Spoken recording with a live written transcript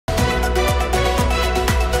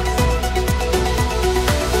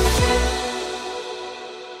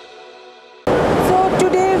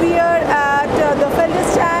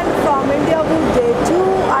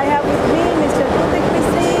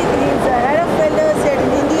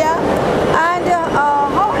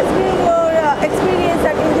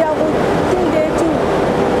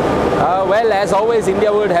always,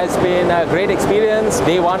 IndiaWood has been a great experience.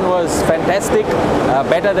 Day one was fantastic,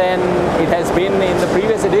 better than it has been in the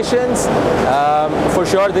previous editions. For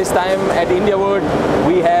sure, this time at IndiaWood,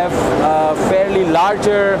 we have a fairly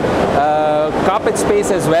larger carpet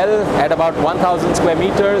space as well, at about 1,000 square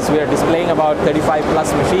meters. We are displaying about 35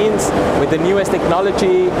 plus machines with the newest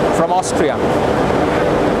technology from Austria.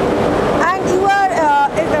 And you are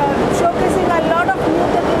showcasing a lot of new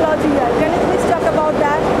technology here. Can you please talk about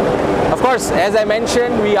that? Of course, as I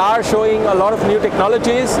mentioned, we are showing a lot of new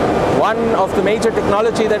technologies. One of the major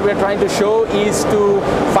technology that we're trying to show is to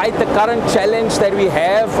fight the current challenge that we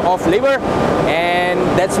have of labor, and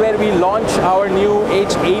that's where we launch our new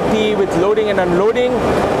H80 with loading and unloading,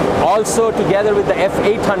 also together with the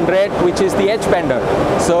F800, which is the edge bender.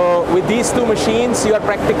 So with these two machines, you are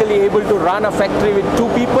practically able to run a factory with two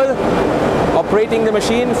people operating the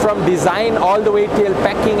machine from design all the way till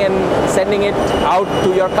packing and sending it out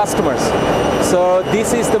to your customers. So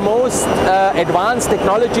this is the most advanced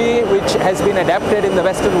technology which has been adapted in the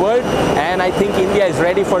Western world, and I think India is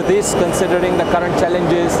ready for this, considering the current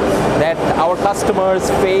challenges that our customers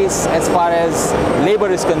face as far as labor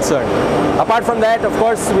is concerned. Apart from that, of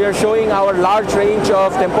course, we are showing our large range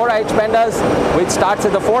of tempora edge benders, which starts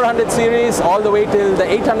at the 400 series all the way till the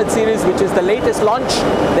 800 series, which is the latest launch.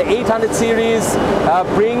 The 800 series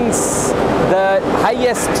brings the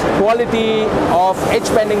highest quality of edge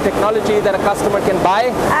bending technology that a customer can buy.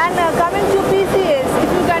 And coming to PCS, if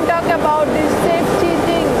you can talk about this safety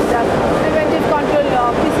thing, the preventive control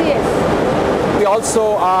of PCS. We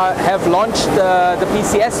also have launched the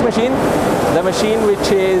PCS machine, the machine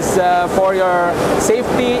which is for your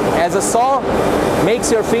safety as a saw,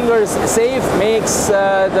 makes your fingers safe, makes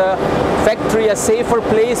the factory a safer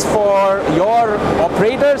place for your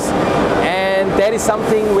operators, and that is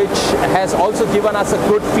something which has also given us a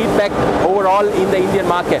good feedback overall in the Indian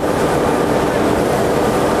market.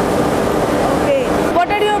 Okay, what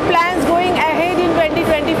are your plans going ahead in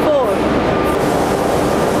 2024?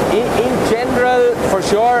 In general, for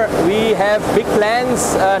sure, we have big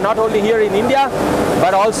plans, not only here in India,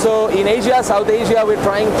 but also in Asia, South Asia. We're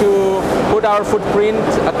trying to put our footprint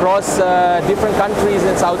across different countries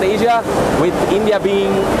in South Asia, with India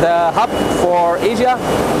being the hub for Asia,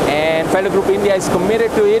 and Felder Group India is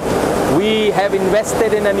committed to it. We have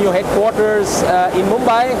invested in a new headquarters in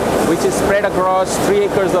Mumbai, which is spread across 3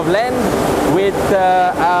 acres of land, with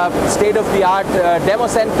a state-of-the-art demo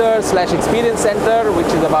center / experience center, which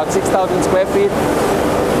is about 6,000 square feet.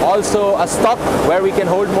 Also a stock where we can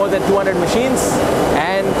hold more than 200 machines,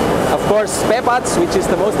 and of course spare parts, which is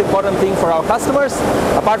the most important thing for our customers.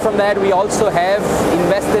 Apart from that, we also have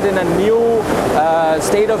invested in a new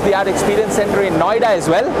state-of-the-art experience center in Noida as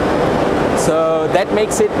well. So that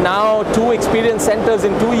makes it now 2 experience centers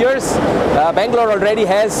in 2 years. Bangalore already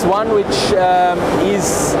has one which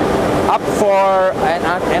is up for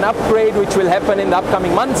an upgrade, which will happen in the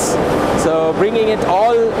upcoming months. So bringing it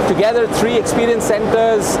all together, 3 experience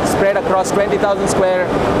centers spread across 20,000 square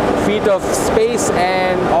feet of space,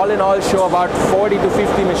 and all in all show about 40 to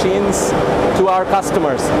 50 machines to our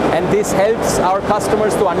customers. And this helps our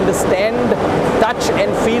customers to understand, touch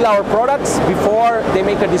and feel our products before they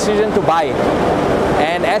make a decision to buy.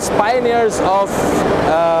 And as pioneers of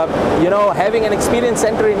having an experience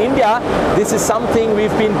center in India, this is something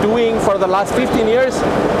we've been doing for the last 15 years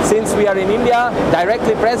since we are in India,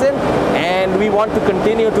 directly present, and we want to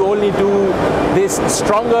continue to only do this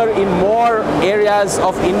stronger in more areas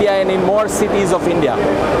of India and in more cities of India.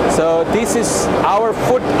 So this is our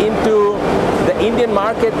foot into the Indian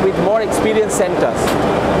market with more experience centers.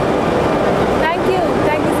 Thank you